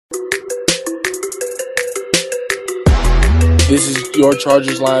This is your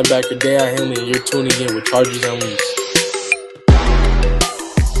Chargers linebacker, Dan Henley, and you're tuning in with Chargers Unleashed.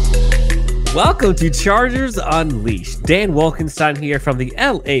 Welcome to Chargers Unleashed. Dan Wilkenstein here from the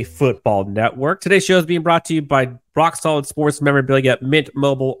LA Football Network. Today's show is being brought to you by Rock Solid Sports Memorabilia, Mint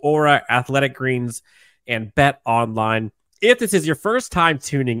Mobile, Aura, Athletic Greens, and Bet Online. If this is your first time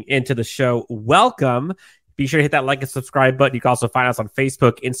tuning into the show, welcome. Be sure to hit that like and subscribe button. You can also find us on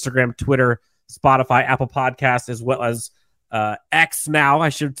Facebook, Instagram, Twitter, Spotify, Apple Podcasts, as well as X now, I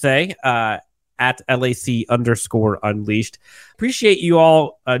should say, at LAC_Unleashed. Appreciate you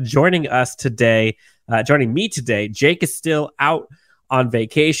all joining us today, joining me today. Jake is still out on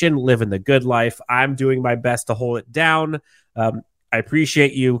vacation, living the good life. I'm doing my best to hold it down. I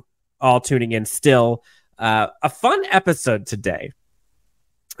appreciate you all tuning in still. A fun episode today.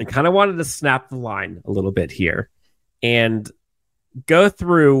 I kind of wanted to snap the line a little bit here and go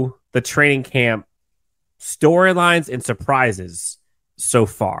through the training camp storylines and surprises so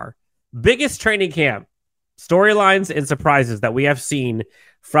far. Biggest training camp storylines and surprises that we have seen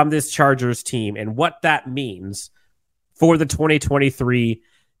from this Chargers team and what that means for the 2023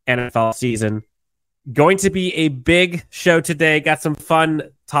 NFL season. Going to be a big show today. Got some fun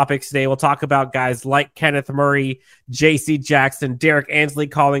topics today. We'll talk about guys like Kenneth Murray, J.C. Jackson, Derek Ansley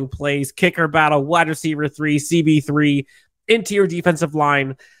calling plays, kicker battle, wide receiver 3, CB3, interior defensive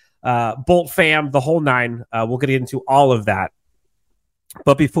line, Bolt fam, the whole nine. We'll get into all of that.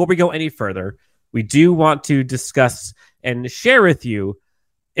 But before we go any further, we do want to discuss and share with you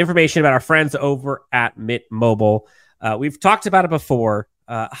information about our friends over at Mint Mobile. We've talked about it before.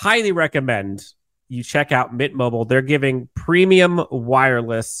 Highly recommend you check out Mint Mobile. They're giving premium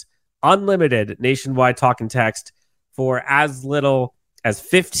wireless, unlimited nationwide talk and text for as little as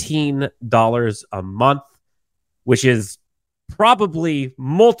 $15 a month, which is probably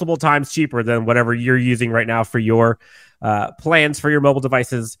multiple times cheaper than whatever you're using right now for your plans for your mobile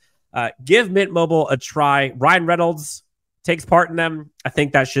devices. Give Mint Mobile a try. Ryan Reynolds takes part in them. I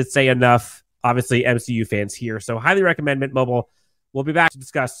think that should say enough. Obviously, MCU fans here. So highly recommend Mint Mobile. We'll be back to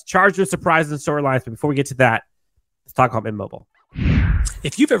discuss Chargers surprises and storylines. But before we get to that, let's talk about Mint Mobile.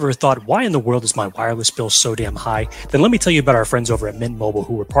 If you've ever thought, why in the world is my wireless bill so damn high? Then let me tell you about our friends over at Mint Mobile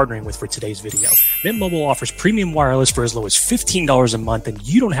who we're partnering with for today's video. Mint Mobile offers premium wireless for as low as $15 a month, and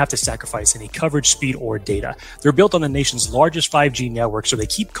you don't have to sacrifice any coverage, speed, or data. They're built on the nation's largest 5G network, so they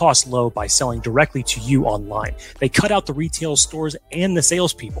keep costs low by selling directly to you online. They cut out the retail stores and the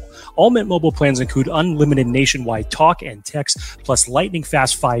salespeople. All Mint Mobile plans include unlimited nationwide talk and text, plus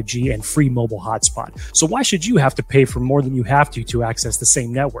lightning-fast 5G and free mobile hotspot. So why should you have to pay for more than you have to access the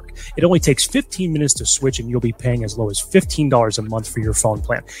same network? It only takes 15 minutes to switch, and you'll be paying as low as $15 a month for your phone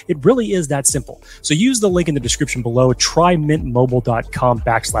plan. It really is that simple. So use the link in the description below. Try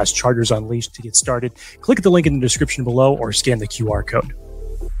mintmobile.com/Chargers Unleashed to get started. Click the link in the description below or scan the QR code.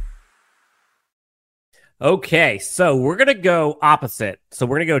 Okay, so we're going to go opposite. So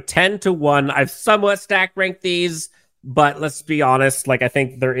we're going to go 10-1. I've somewhat stack ranked these, but let's be honest. I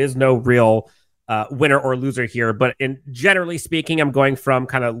think there is no real winner or loser here, but generally speaking, I'm going from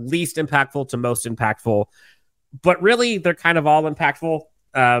kind of least impactful to most impactful, but really they're kind of all impactful.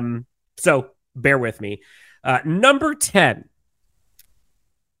 So bear with me. Number 10,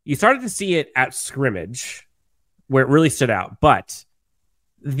 you started to see it at scrimmage where it really stood out, but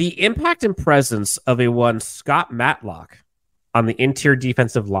the impact and presence of a one Scott Matlock on the interior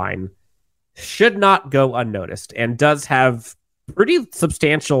defensive line should not go unnoticed and does have pretty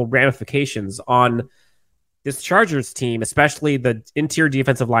substantial ramifications on this Chargers team, especially the interior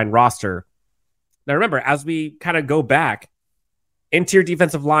defensive line roster. Now, remember, as we kind of go back, interior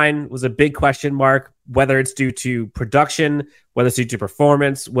defensive line was a big question mark, whether it's due to production, whether it's due to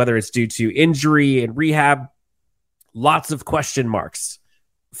performance, whether it's due to injury and rehab. Lots of question marks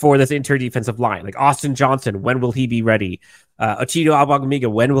for this interior defensive line. Like Austin Johnson, when will he be ready? Ochido Agbagamiga,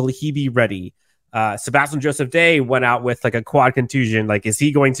 when will he be ready? Sebastian Joseph Day went out with a quad contusion. Is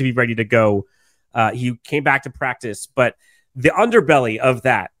he going to be ready to go? He came back to practice, but the underbelly of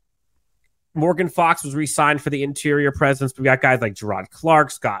that, Morgan Fox was re-signed for the interior presence. We got guys like Gerard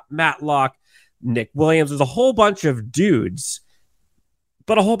Clark, Scott Matlock, Nick Williams. There's a whole bunch of dudes,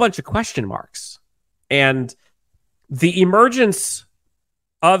 but a whole bunch of question marks. And the emergence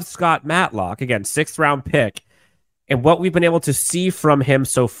of Scott Matlock, again, 6th round pick, and what we've been able to see from him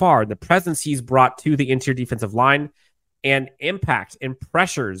so far, the presence he's brought to the interior defensive line and impact and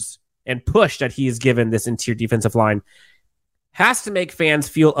pressures and push that he has given this interior defensive line has to make fans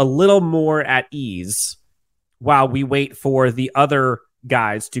feel a little more at ease while we wait for the other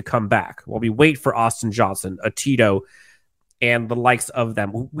guys to come back, while we wait for Austin Johnson, Atito, and the likes of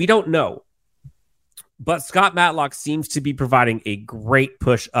them. We don't know. But Scott Matlock seems to be providing a great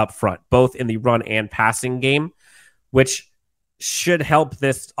push up front, both in the run and passing game, which should help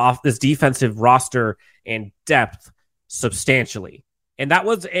this defensive roster and depth substantially. And that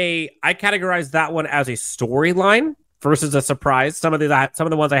was I categorized that one as a storyline versus a surprise. Some of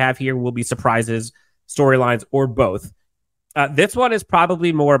the ones I have here will be surprises, storylines, or both. This one is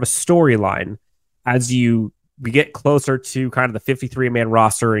probably more of a storyline as we get closer to kind of the 53-man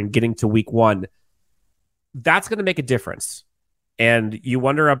roster and getting to week one. That's going to make a difference. And you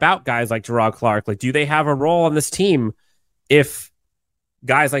wonder about guys like Gerard Clark. Like, do they have a role on this team if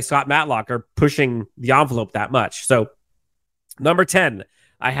guys like Scott Matlock are pushing the envelope that much? So number 10,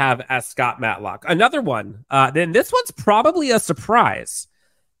 I have as Scott Matlock. Another one, then this one's probably a surprise.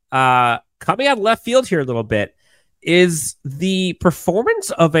 Coming out of left field here a little bit is the performance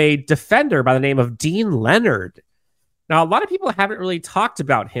of a defender by the name of Dean Leonard. Now, a lot of people haven't really talked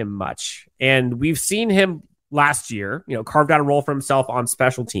about him much, and we've seen him last year, carved out a role for himself on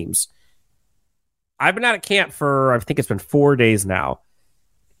special teams. I've been out at camp for, I think it's been 4 days now.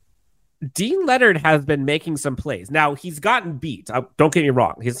 Dean Leonard has been making some plays. Now, he's gotten beat. Don't get me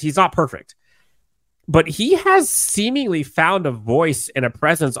wrong. He's not perfect. But he has seemingly found a voice and a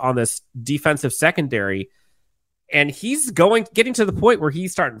presence on this defensive secondary. And he's getting to the point where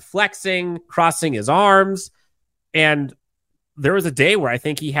he's starting flexing, crossing his arms. And there was a day where I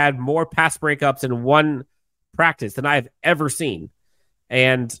think he had more pass breakups in one practice than I've ever seen.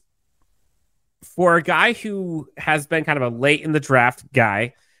 And for a guy who has been kind of a late in the draft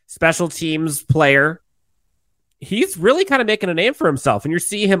guy, special teams player, he's really kind of making a name for himself. And you're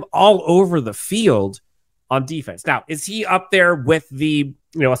seeing him all over the field on defense. Now, is he up there with the,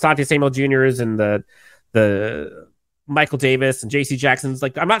 Asante Samuel Jr.'s and the Michael Davis and JC Jackson's?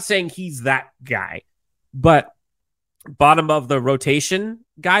 Like, I'm not saying he's that guy, but bottom of the rotation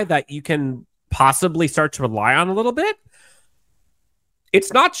guy that you can possibly start to rely on a little bit.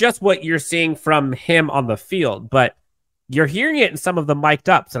 It's not just what you're seeing from him on the field, but you're hearing it in some of the mic'd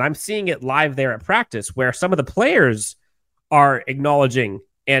ups, and I'm seeing it live there at practice where some of the players are acknowledging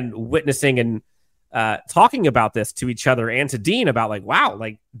and witnessing and talking about this to each other and to Dean about like, wow,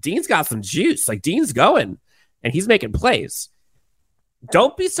 like Dean's got some juice. Like Dean's going and he's making plays.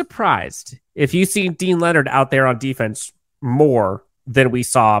 Don't be surprised if you see Dean Leonard out there on defense more than we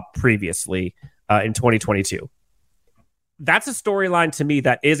saw previously in 2022. That's a storyline to me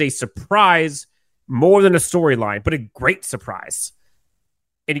that is a surprise more than a storyline, but a great surprise.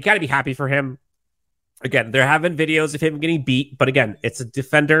 And you got to be happy for him. Again, they're having videos of him getting beat, but again, it's a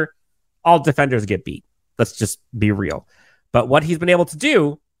defender. All defenders get beat. Let's just be real. But what he's been able to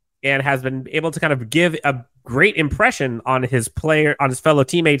do and has been able to kind of give a great impression on his fellow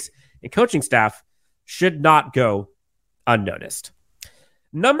teammates and coaching staff should not go unnoticed.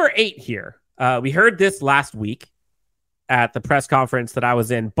 Number 8 here. We heard this last week at the press conference that I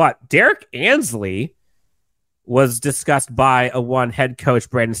was in, but Derek Ansley was discussed by one head coach,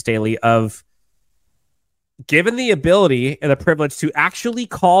 Brandon Staley, of given the ability and the privilege to actually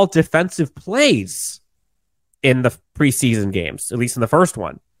call defensive plays in the preseason games, at least in the first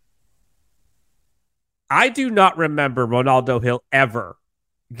one. I do not remember Ronaldo Hill ever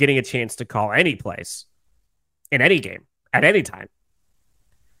getting a chance to call any plays in any game at any time.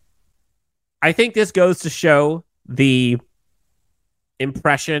 I think this goes to show the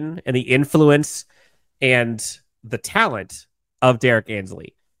impression and the influence and the talent of Derek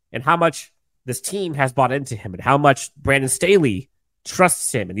Ansley and how much this team has bought into him and how much Brandon Staley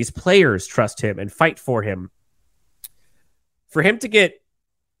trusts him and these players trust him and fight for him. For him to get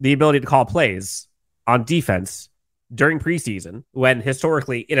the ability to call plays on defense during preseason, when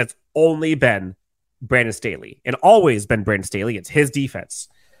historically it has only been Brandon Staley and always been Brandon Staley, it's his defense.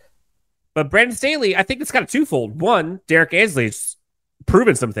 But Brandon Staley, I think it's kind of twofold. One, Derek Ansley's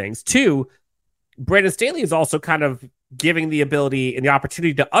proven some things. Two, Brandon Staley is also kind of giving the ability and the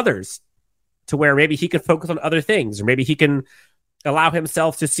opportunity to others to where maybe he can focus on other things, or maybe he can allow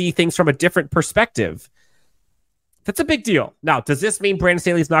himself to see things from a different perspective. That's a big deal. Now, does this mean Brandon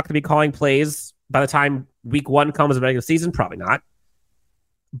Staley's not going to be calling plays by the time week 1 comes in the regular season? Probably not.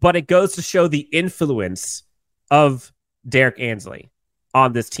 But it goes to show the influence of Derek Ansley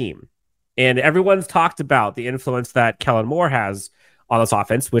on this team. And everyone's talked about the influence that Kellen Moore has on this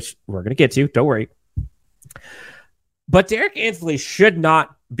offense, which we're going to get to. Don't worry. But Derek Ansley should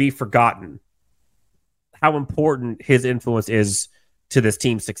not be forgotten how important his influence is to this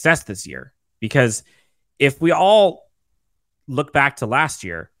team's success this year. Because if we all look back to last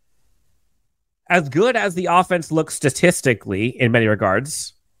year, as good as the offense looked statistically in many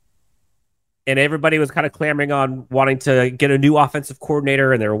regards, and everybody was kind of clamoring on wanting to get a new offensive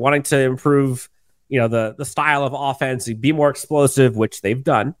coordinator and they were wanting to improve, the style of offense, be more explosive, which they've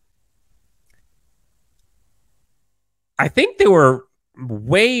done. I think there were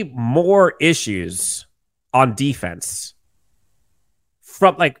way more issues on defense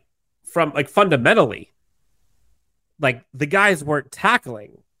from fundamentally. Like, the guys weren't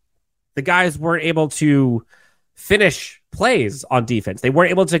tackling. The guys weren't able to finish plays on defense. They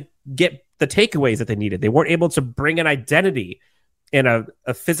weren't able to get the takeaways that they needed. They weren't able to bring an identity and a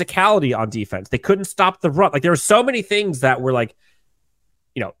physicality on defense. They couldn't stop the run. Like, there were so many things that were like,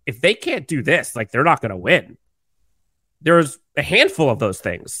 if they can't do this, like, they're not going to win. There was a handful of those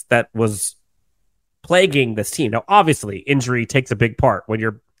things that was plaguing this team. Now, obviously, injury takes a big part when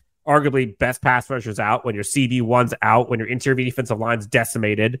you're arguably best pass rushers out, when your CB1's out, when your interior defensive line's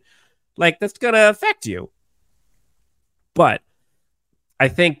decimated. Like, that's going to affect you. But I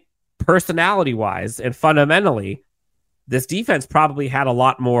think personality-wise and fundamentally, this defense probably had a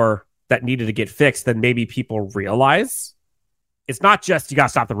lot more that needed to get fixed than maybe people realize. It's not just you got to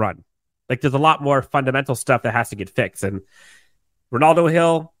stop the run. Like, there's a lot more fundamental stuff that has to get fixed. And Ronaldo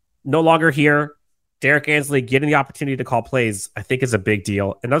Hill, no longer here. Derek Ansley getting the opportunity to call plays, I think, is a big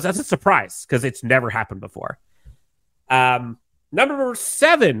deal. And that's a surprise because it's never happened before. Number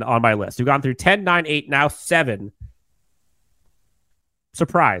 7 on my list. We've gone through 10, 9, 8, now 7.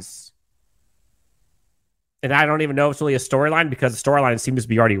 Surprise. And I don't even know if it's really a storyline because the storyline seems to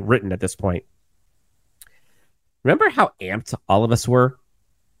be already written at this point. Remember how amped all of us were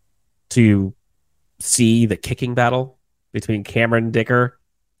to see the kicking battle between Cameron Dicker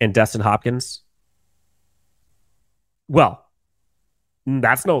and Dustin Hopkins? Well,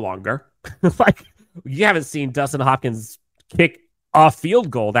 that's no longer. Like, you haven't seen Dustin Hopkins kick a field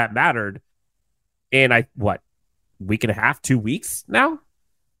goal that mattered in, week and a half, 2 weeks now?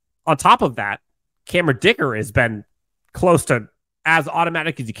 On top of that, Cameron Dicker has been close to as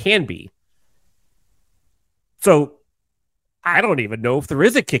automatic as you can be. So I don't even know if there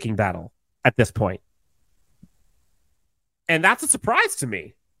is a kicking battle at this point. And that's a surprise to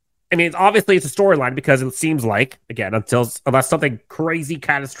me. I mean, obviously it's a storyline because it seems like, again, unless something crazy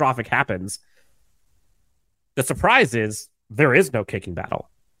catastrophic happens, the surprise is there is no kicking battle.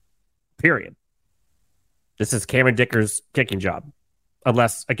 Period. This is Cameron Dicker's kicking job.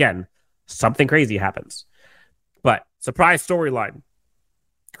 Unless, again, something crazy happens. But surprise storyline.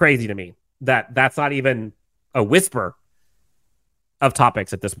 Crazy to me. That's not even a whisper of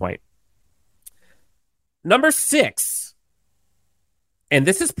topics at this point. Number 6. And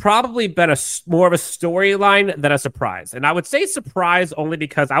this has probably been more of a storyline than a surprise. And I would say surprise only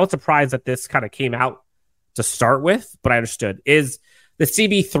because I was surprised that this kind of came out to start with, but I understood, is the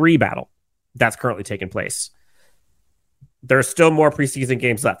CB3 battle that's currently taking place. There's still more preseason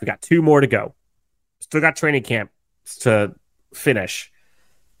games left. We got 2 more to go. Still got training camp to finish.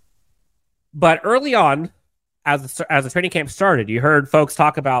 But early on, as the training camp started, you heard folks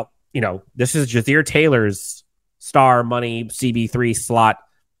talk about, this is Jazir Taylor's star money CB3 slot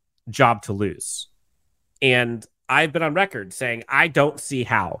job to lose. And I've been on record saying I don't see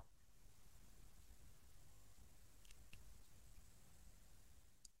how.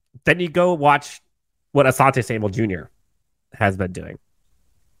 Then you go watch what Asante Samuel Jr. has been doing.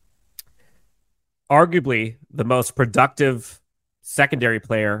 Arguably the most productive secondary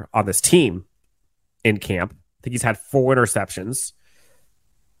player on this team in camp. I think he's had 4 interceptions.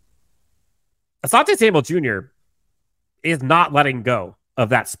 Asante Samuel Jr. is not letting go of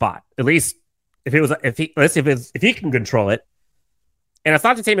that spot. At least if he can control it. And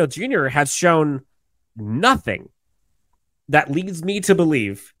Asante Samuel Jr. has shown nothing that leads me to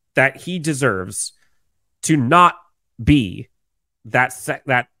believe that he deserves to not be that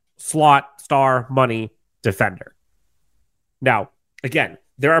slot star money defender. Now, again,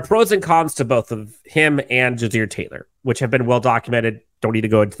 there are pros and cons to both of him and Jazir Taylor, which have been well documented. Don't need to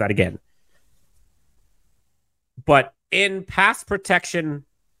go into that again. But in pass protection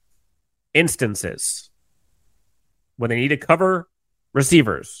instances, when they need to cover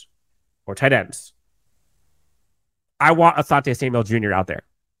receivers or tight ends, I want Asante Samuel Jr. out there.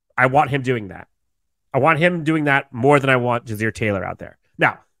 I want him doing that. I want him doing that more than I want Jazir Taylor out there.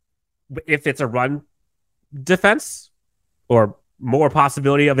 Now, if it's a run defense or more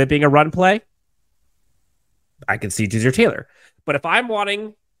possibility of it being a run play, I can see Jazir Taylor. But if I'm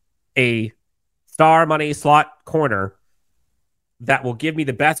wanting a star money slot corner that will give me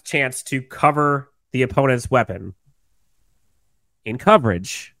the best chance to cover the opponent's weapon in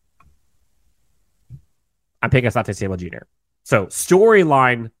coverage, I'm picking Asante Samuel Jr. So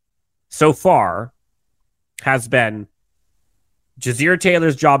storyline so far has been Jazir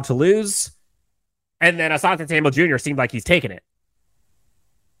Taylor's job to lose, and then Asante Samuel Jr. seemed like he's taking it.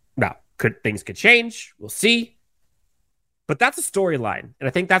 Now, Things could change. We'll see. But that's a storyline. And I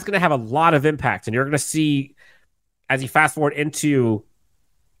think that's going to have a lot of impact. And you're going to see, as you fast forward into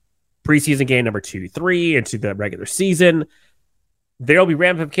preseason game number 2, 3, into the regular season, there'll be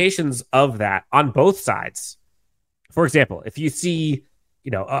ramifications of that on both sides. For example, if you see,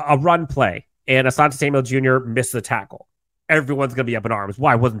 a run play and Asante Samuel Jr. misses the tackle, everyone's going to be up in arms.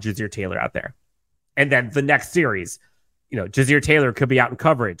 Why wasn't Jazir Taylor out there? And then the next series, Jazir Taylor could be out in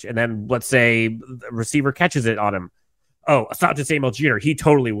coverage. And then let's say the receiver catches it on him. Oh, Asante Samuel Jr., he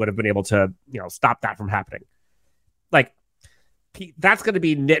totally would have been able to, stop that from happening. Like, that's going to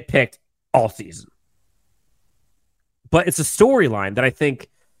be nitpicked all season. But it's a storyline that I think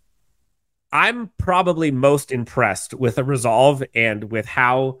I'm probably most impressed with the resolve and with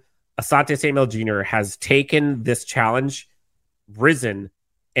how Asante Samuel Jr. has taken this challenge, risen,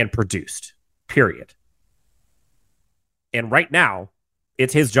 and produced, period. And right now,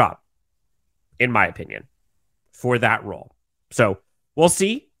 it's his job, in my opinion, for that role. So we'll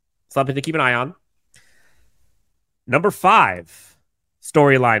see. Something to keep an eye on. Number 5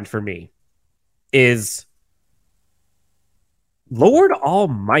 storyline for me is, Lord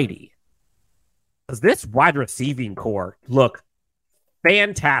Almighty, does this wide receiving core look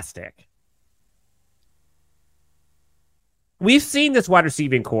fantastic? We've seen this wide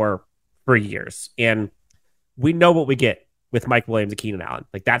receiving core for years, and we know what we get with Mike Williams and Keenan Allen.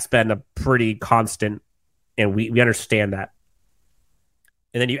 Like, that's been a pretty constant, and we understand that.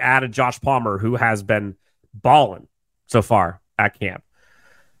 And then you added Josh Palmer, who has been balling so far at camp.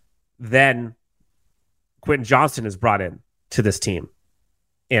 Then Quentin Johnston is brought in to this team,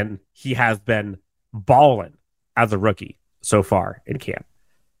 and he has been balling as a rookie so far in camp.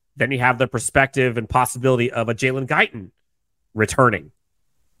 Then you have the perspective and possibility of a Jalen Guyton returning.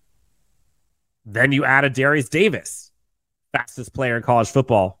 Then you add a Darius Davis, fastest player in college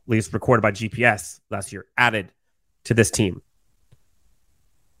football, at least recorded by GPS last year, added to this team.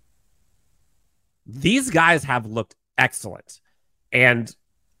 These guys have looked excellent. And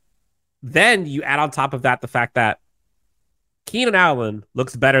then you add on top of that the fact that Keenan Allen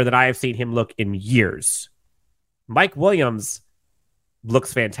looks better than I have seen him look in years. Mike Williams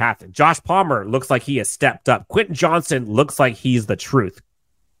looks fantastic. Josh Palmer looks like he has stepped up. Quentin Johnston looks like he's the truth.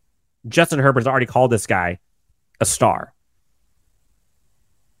 Justin Herbert's already called this guy a star.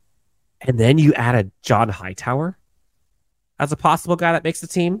 And then you added John Hightower as a possible guy that makes the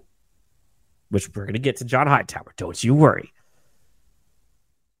team, which we're going to get to John Hightower. Don't you worry.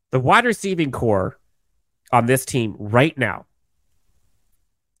 The wide receiving core on this team right now,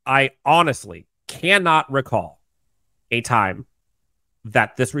 I honestly cannot recall a time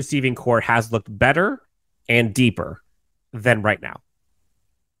that this receiving core has looked better and deeper than right now.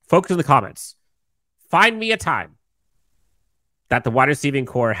 Folks in the comments, find me a time that the wide receiving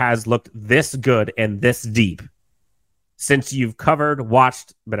core has looked this good and this deep since you've covered,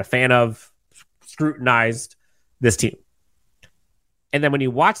 watched, been a fan of, scrutinized this team. And then when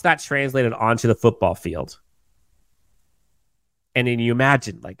you watch that translated onto the football field, and then you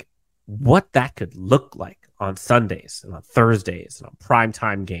imagine like what that could look like on Sundays and on Thursdays and on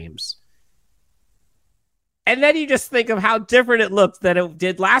primetime games. And then you just think of how different it looks than it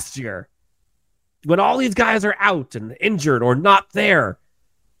did last year when all these guys are out and injured or not there.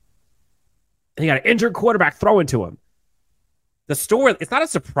 And you got an injured quarterback throwing to him. The story, it's not a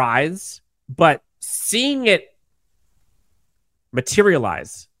surprise, but seeing it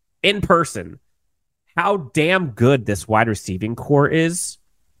materialize in person, how damn good this wide receiving core is.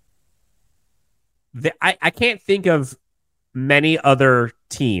 I can't think of many other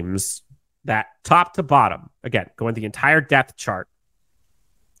teams that top to bottom, again, going the entire depth chart,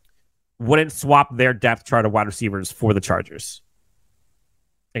 wouldn't swap their depth chart of wide receivers for the Chargers.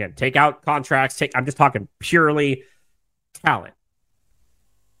 Again, take out contracts. I'm just talking purely talent.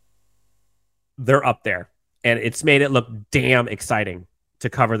 They're up there, and it's made it look damn exciting to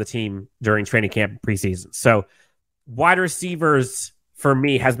cover the team during training camp and preseason. So wide receivers, for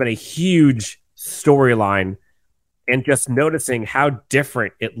me, has been a huge storyline, and just noticing how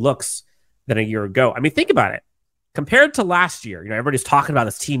different it looks than a year ago. I mean, think about it. Compared to last year, everybody's talking about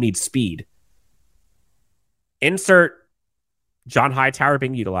this team needs speed. Insert John Hightower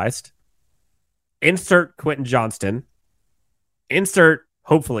being utilized. Insert Quentin Johnston. Insert,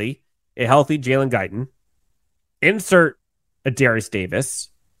 hopefully, a healthy Jalen Guyton. Insert a Darius Davis.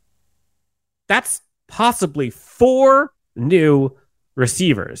 That's possibly 4 new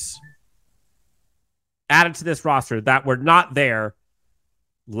receivers added to this roster that were not there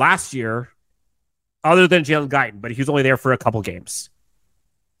last year, other than Jalen Guyton, but he was only there for a couple games.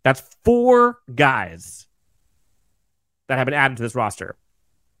 That's 4 guys that have been added to this roster.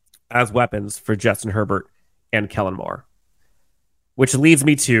 as weapons for Justin Herbert and Kellen Moore. Which leads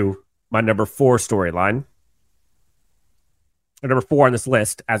me to my number 4 storyline. Number 4 on this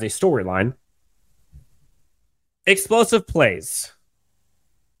list as a storyline. Explosive plays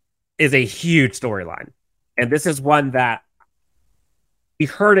is a huge storyline. And this is one that we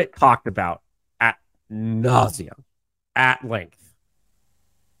heard it talked about at nauseum, at length.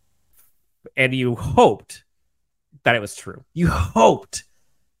 And you hoped that it was true. You hoped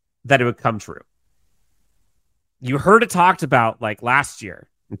that it would come true. You heard it talked about like last year,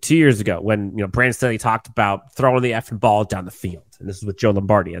 2 years ago, when Brandon Staley talked about throwing the effing ball down the field. And this is with Joe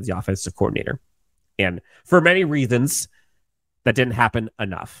Lombardi as the offensive coordinator. And for many reasons, that didn't happen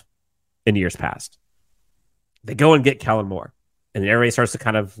enough in years past. They go and get Kellen Moore. And everybody starts to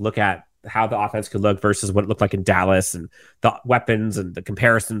kind of look at how the offense could look versus what it looked like in Dallas and the weapons and the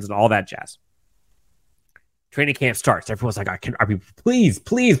comparisons and all that jazz. Training camp starts. Everyone's like, please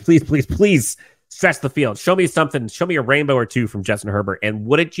stretch the field. Show me something. Show me a rainbow or two from Justin Herbert. And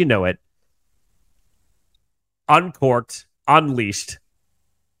wouldn't you know it, uncorked, unleashed,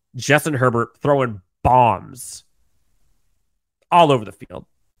 Justin Herbert throwing bombs all over the field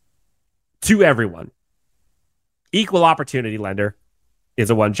to everyone. Equal opportunity lender is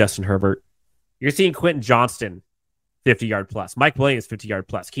a one Justin Herbert. You're seeing Quentin Johnston 50-yard plus. Mike Williams 50-yard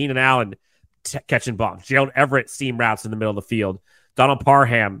plus. Keenan Allen catching bombs. Gerald Everett seam routes in the middle of the field. Donald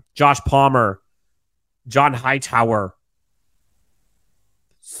Parham, Josh Palmer, John Hightower.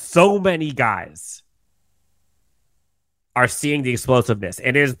 So many guys are seeing the explosiveness.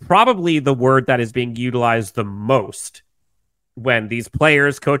 And it is probably the word that is being utilized the most when these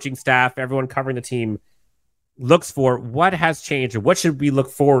players, coaching staff, everyone covering the team looks for what has changed and what should we look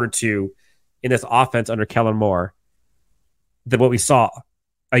forward to in this offense under Kellen Moore than what we saw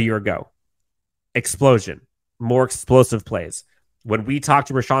a year ago. Explosion, more explosive plays. When we talked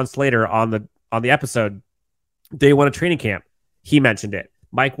to Rashawn Slater on the episode, day one of training camp, he mentioned it.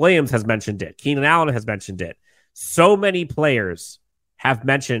 Mike Williams has mentioned it. Keenan Allen has mentioned it. So many players have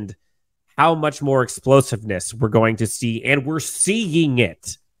mentioned how much more explosiveness we're going to see, and we're seeing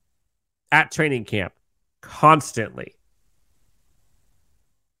it at training camp constantly.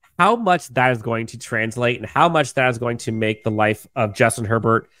 How much that is going to translate and how much that is going to make the life of Justin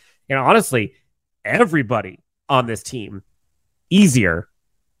Herbert and honestly everybody on this team easier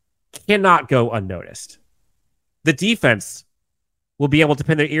cannot go unnoticed. The defense will be able to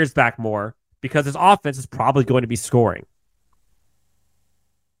pin their ears back more because his offense is probably going to be scoring.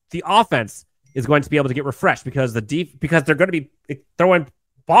 The offense is going to be able to get refreshed because because they're going to be throwing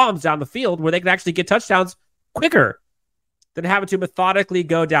bombs down the field where they can actually get touchdowns quicker than having to methodically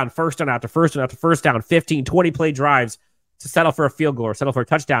go down first down after first down after first down, 15, 20 play drives to settle for a field goal or settle for a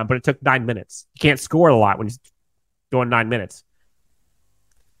touchdown, but it took 9 minutes. You can't score a lot when you're doing 9 minutes.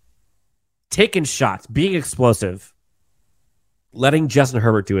 Taking shots, being explosive, letting Justin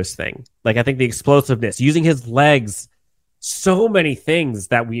Herbert do his thing. Like, I think the explosiveness, using his legs, so many things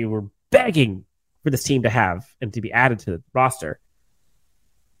that we were begging for this team to have and to be added to the roster.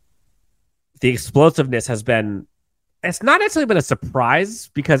 The explosiveness has been, it's not necessarily been a surprise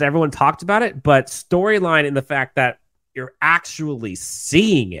because everyone talked about it, but storyline in the fact that you're actually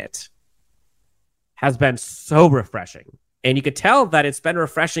seeing it has been so refreshing. And you could tell that it's been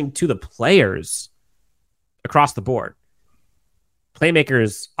refreshing to the players across the board.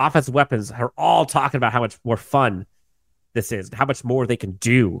 Playmakers, offensive weapons are all talking about how much more fun this is, how much more they can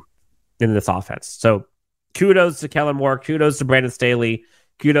do in this offense. So kudos to Kellen Moore, kudos to Brandon Staley,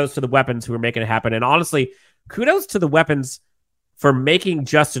 kudos to the weapons who are making it happen. And honestly, kudos to the weapons for making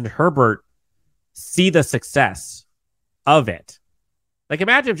Justin Herbert see the success of it. Like,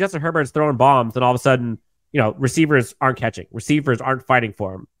 imagine if Justin Herbert's throwing bombs and all of a sudden, receivers aren't catching, receivers aren't fighting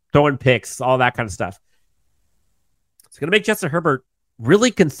for him, throwing picks, all that kind of stuff. It's going to make Justin Herbert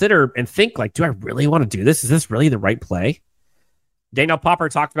really consider and think, like, do I really want to do this? Is this really the right play? Daniel Popper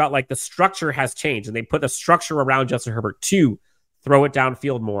talked about, like, the structure has changed, and they put the structure around Justin Herbert to throw it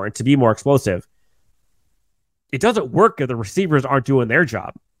downfield more and to be more explosive. It doesn't work if the receivers aren't doing their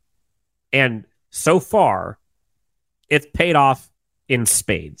job. And so far, it's paid off in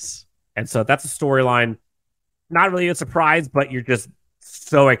spades. And so that's a storyline. Not really a surprise, but you're just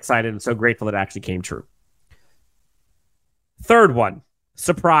so excited and so grateful that it actually came true. Third one,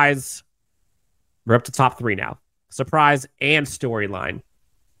 surprise. We're up to top 3 now. Surprise and storyline.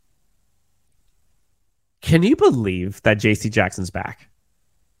 Can you believe that JC Jackson's back?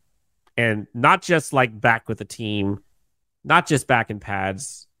 And not just like back with the team, not just back in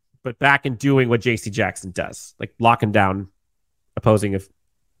pads, but back in doing what JC Jackson does, like locking down opposing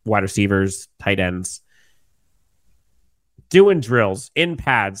wide receivers, tight ends. doing drills, in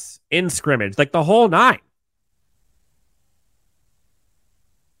pads, in scrimmage, like the whole nine.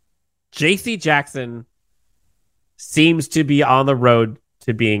 J.C. Jackson seems to be on the road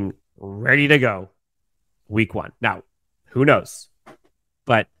to being ready to go week 1. Now, who knows?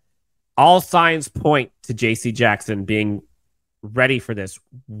 But all signs point to J.C. Jackson being ready for this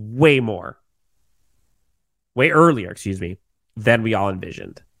way earlier, than we all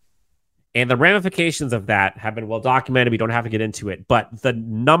envisioned. And the ramifications of that have been well documented. We don't have to get into it, but the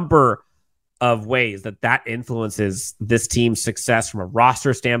number of ways that influences this team's success from a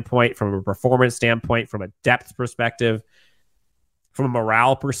roster standpoint, from a performance standpoint, from a depth perspective, from a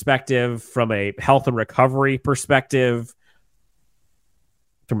morale perspective, from a health and recovery perspective,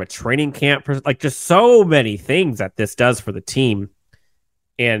 from a training camp, like just so many things that this does for the team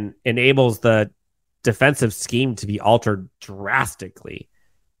and enables the defensive scheme to be altered drastically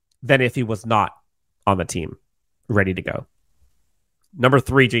than if he was not on the team ready to go. Number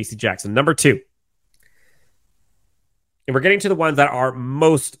 3, J.C. Jackson. Number 2, and we're getting to the ones that are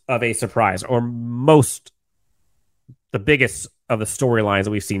most of a surprise or the biggest of the storylines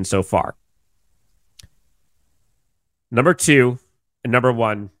that we've seen so far. Number 2 and number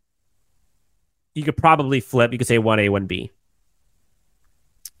 1, you could probably flip. You could say 1A, 1B.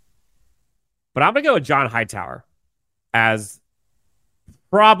 But I'm going to go with John Hightower as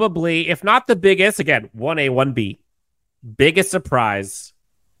probably, if not the biggest, again, 1A, 1B, biggest surprise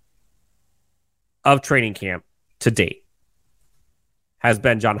of training camp to date has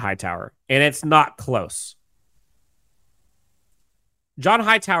been John Hightower. And it's not close. John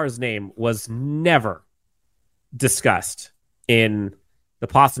Hightower's name was never discussed in the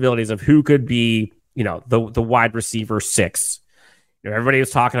possibilities of who could be, the wide receiver 6. Everybody was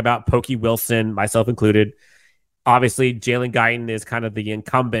talking about Pokey Wilson, myself included. Obviously, Jalen Guyton is kind of the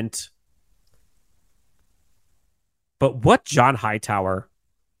incumbent. But what John Hightower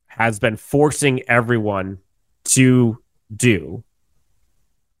has been forcing everyone to do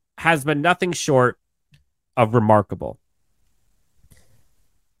has been nothing short of remarkable.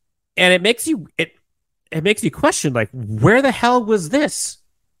 And it makes you question, like, where the hell was this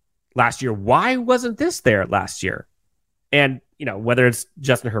last year? Why wasn't this there last year? And, whether it's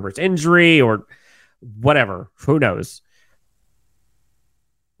Justin Herbert's injury or whatever, who knows?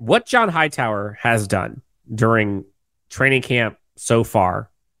 What John Hightower has done during training camp so far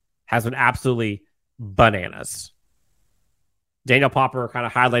has been absolutely bananas. Daniel Popper kind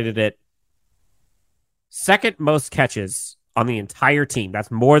of highlighted it. Second most catches on the entire team. That's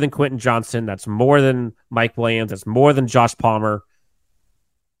more than Quentin Johnston. That's more than Mike Williams. That's more than Josh Palmer.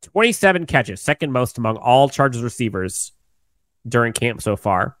 27 catches, second most among all Chargers receivers during camp so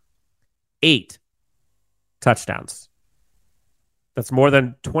far. 8 touchdowns. That's more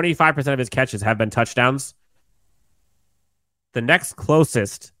than 25% of his catches have been touchdowns. The next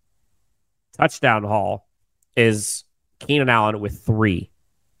closest touchdown haul is Keenan Allen with 3.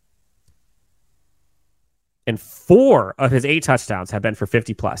 And 4 of his 8 touchdowns have been for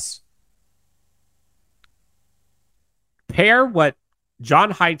 50 plus. Pair what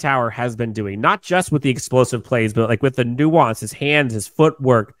John Hightower has been doing, not just with the explosive plays, but like with the nuance, his hands, his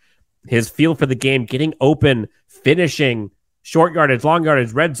footwork, his feel for the game, getting open, finishing, short yardage, long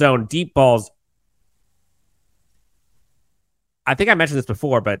yardage, red zone, deep balls. I think I mentioned this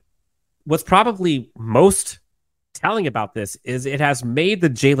before, but what's probably most telling about this is it has made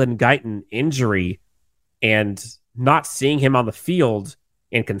the Jalen Guyton injury and not seeing him on the field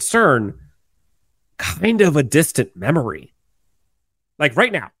and concern kind of a distant memory. Like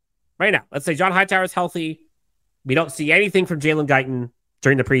right now, let's say John Hightower is healthy. We don't see anything from Jalen Guyton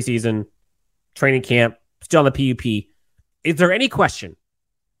during the preseason, training camp, still on the PUP. Is there any question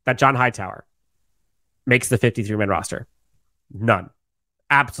that John Hightower makes the 53-man roster? None.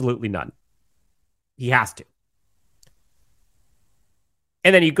 Absolutely none. He has to.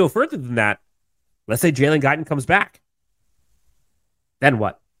 And then you go further than that. Let's say Jalen Guyton comes back. Then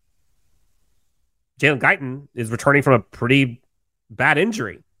what? Jalen Guyton is returning from a pretty bad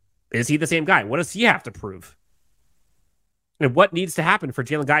injury. Is he the same guy? What does he have to prove? And what needs to happen for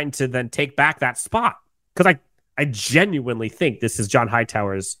Jalen Guyton to then take back that spot? Because I genuinely think this is John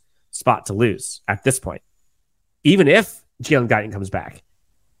Hightower's spot to lose at this point. Even if Jalen Guyton comes back.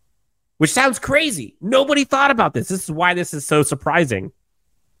 Which sounds crazy. Nobody thought about this. This is why this is so surprising.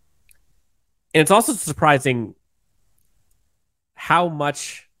 And it's also surprising how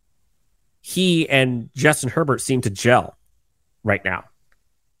much he and Justin Herbert seem to gel right now.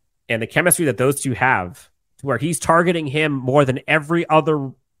 And the chemistry that those two have, to where he's targeting him more than every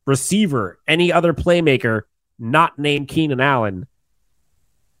other receiver, any other playmaker, not named Keenan Allen.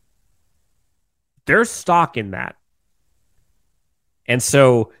 There's stock in that. And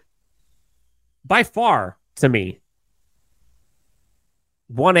so, by far, to me,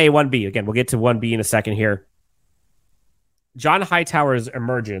 1A, 1B. Again, we'll get to 1B in a second here. John Hightower's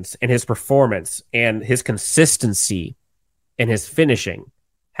emergence and his performance and his consistency and his finishing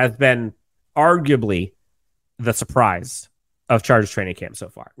has been arguably the surprise of Chargers training camp so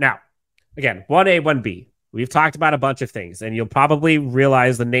far. Now, again, 1A, 1B. We've talked about a bunch of things, and you'll probably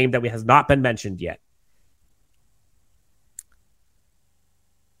realize the name that has not been mentioned yet.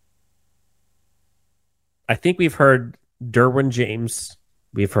 I think we've heard Derwin James.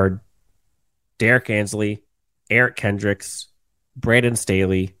 We've heard Derek Ansley, Eric Kendricks, Brandon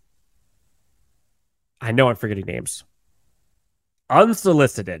Staley. I know I'm forgetting names.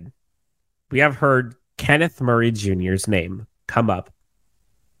 Unsolicited, we have heard Kenneth Murray Jr.'s name come up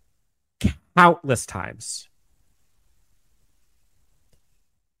countless times.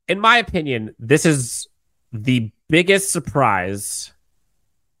 In my opinion, this is the biggest surprise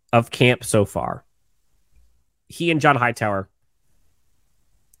of camp so far. He and John Hightower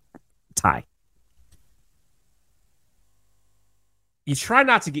tie. You try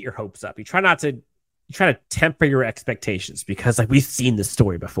not to get your hopes up. You try to temper your expectations because we've seen this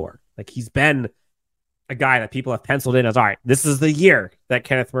story before. He's been a guy that people have penciled in as, all right, this is the year that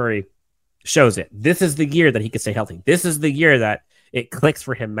Kenneth Murray shows it. This is the year that he could stay healthy. This is the year that it clicks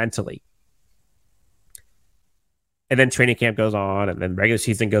for him mentally. And then training camp goes on, and then regular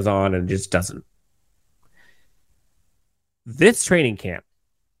season goes on, and it just doesn't. This training camp,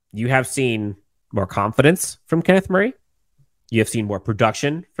 you have seen more confidence from Kenneth Murray. You have seen more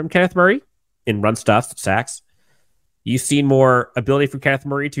production from Kenneth Murray in run stuff, sacks. You've seen more ability from Kenneth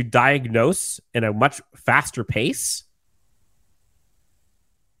Murray to diagnose in a much faster pace.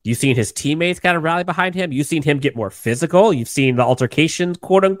 You've seen his teammates kind of rally behind him. You've seen him get more physical. You've seen the altercation,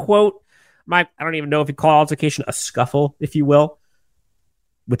 quote unquote. I don't even know if you call altercation a scuffle, if you will,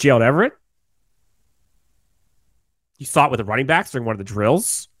 with Gerald Everett. You saw it with the running backs during one of the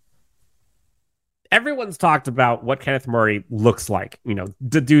drills. Everyone's talked about what Kenneth Murray looks like.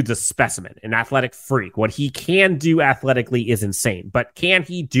 The dude's a specimen, an athletic freak. What he can do athletically is insane. But can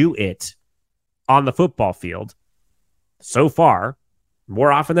he do it on the football field? So far,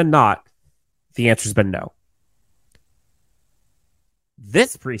 more often than not, the answer's been no.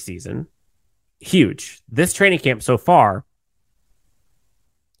 This preseason, huge. This training camp so far,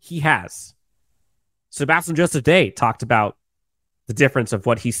 he has. Sebastian Joseph Day talked about the difference of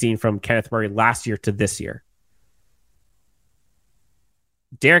what he's seen from Kenneth Murray last year to this year.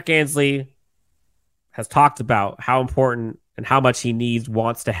 Derek Ansley has talked about how important and how much he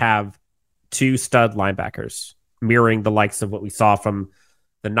wants to have two stud linebackers, mirroring the likes of what we saw from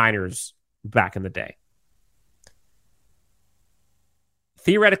the Niners back in the day.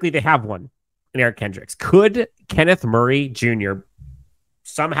 Theoretically, they have one in Eric Kendricks. Could Kenneth Murray Jr.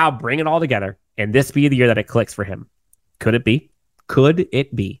 somehow bring it all together and this be the year that it clicks for him? Could it be? Could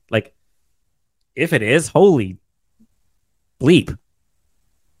it be? If it is, holy bleep.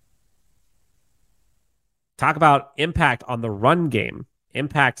 Talk about impact on the run game,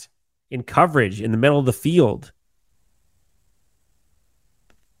 impact in coverage in the middle of the field.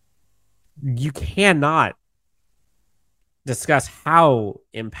 You cannot discuss how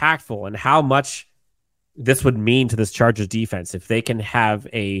impactful and how much this would mean to this Chargers defense if they can have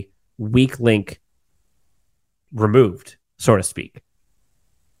a weak link removed, so to speak.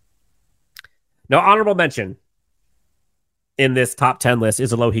 Now, honorable mention in this top 10 list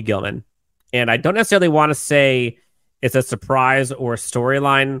is Alohi Gilman. And I don't necessarily want to say it's a surprise or a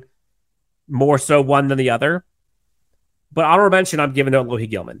storyline, more so one than the other. But honorable mention I'm giving to Alohi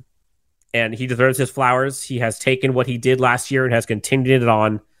Gilman. And he deserves his flowers. He has taken what he did last year and has continued it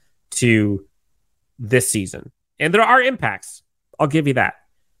on to this season. And there are impacts. I'll give you that.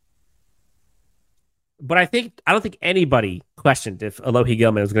 But I don't think anybody questioned if Alohi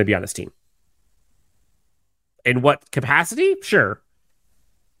Gilman was going to be on this team. In what capacity? Sure.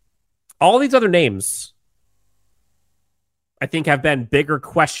 All these other names, I think, have been bigger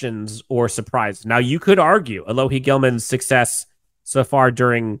questions or surprises. Now, you could argue Alohi Gilman's success so far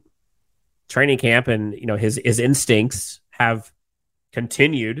during training camp and his instincts have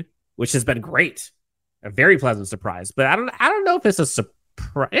continued, which has been great. A very pleasant surprise. But I don't know if it's a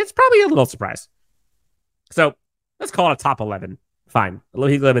surprise. It's probably a little surprise. So let's call it a top 11. Fine.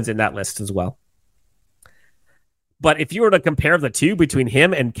 Alohi Gilman's in that list as well. But if you were to compare the two between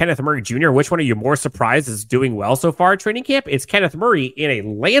him and Kenneth Murray Jr., which one are you more surprised is doing well so far at training camp? It's Kenneth Murray in a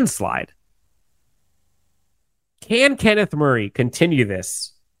landslide. Can Kenneth Murray continue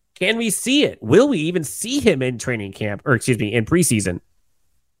this? Can we see it? Will we even see him in training camp, in preseason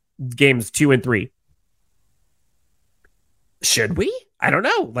games 2 and 3? Should we? I don't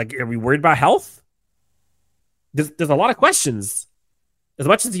know. Like, are we worried about health? There's a lot of questions. As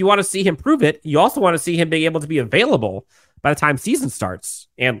much as you want to see him prove it, you also want to see him being able to be available by the time season starts.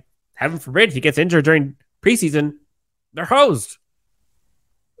 And heaven forbid, if he gets injured during preseason, they're hosed.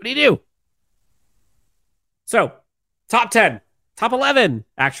 What do you do? So, top 10, top 11,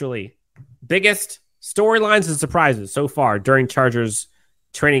 actually. Biggest storylines and surprises so far during Chargers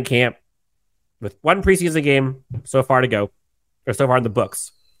training camp, with one preseason game so far to go, or so far in the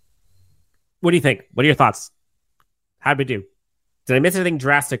books. What do you think? What are your thoughts? How'd we do? Did I miss anything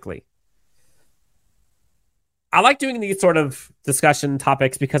drastically? I like doing these sort of discussion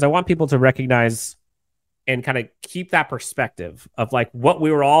topics because I want people to recognize and kind of keep that perspective of like what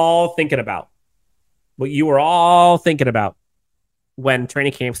we were all thinking about, what you were all thinking about when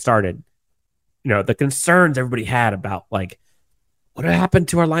training camp started. You know, the concerns everybody had about like, what happened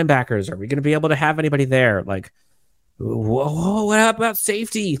to our linebackers? Are we going to be able to have anybody there? Like, whoa, what about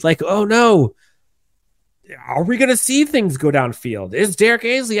safety? Like, oh no. Are we going to see things go downfield? Is Derek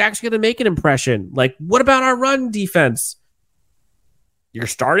Ainsley actually going to make an impression? Like, what about our run defense? You're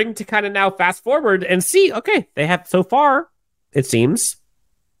starting to kind of now fast forward and see, okay, they have so far, it seems,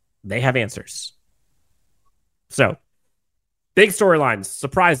 they have answers. So, big storylines,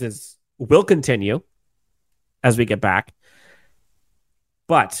 surprises will continue as we get back.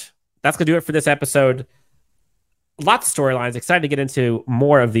 But that's going to do it for this episode. Lots of storylines. Excited to get into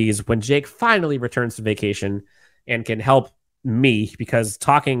more of these when Jake finally returns to vacation and can help me, because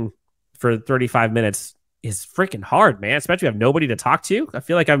talking for 35 minutes is freaking hard, man, especially if you have nobody to talk to. I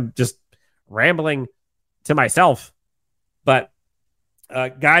feel like I'm just rambling to myself. But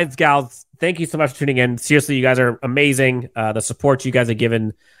guys, gals, thank you so much for tuning in. Seriously, you guys are amazing. The support you guys have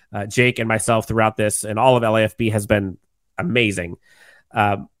given Jake and myself throughout this and all of LAFB has been amazing.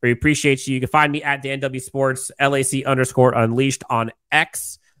 We appreciate you. You can find me at DanW Sports, LAC_Unleashed on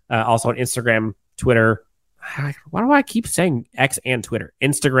X, also on Instagram, Twitter. Why do I keep saying X and Twitter?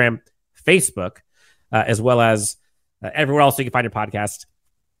 Instagram, Facebook, as well as everywhere else you can find your podcast.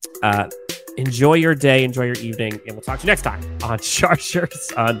 Enjoy your day, enjoy your evening, and we'll talk to you next time on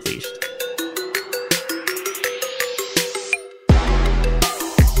Chargers Unleashed.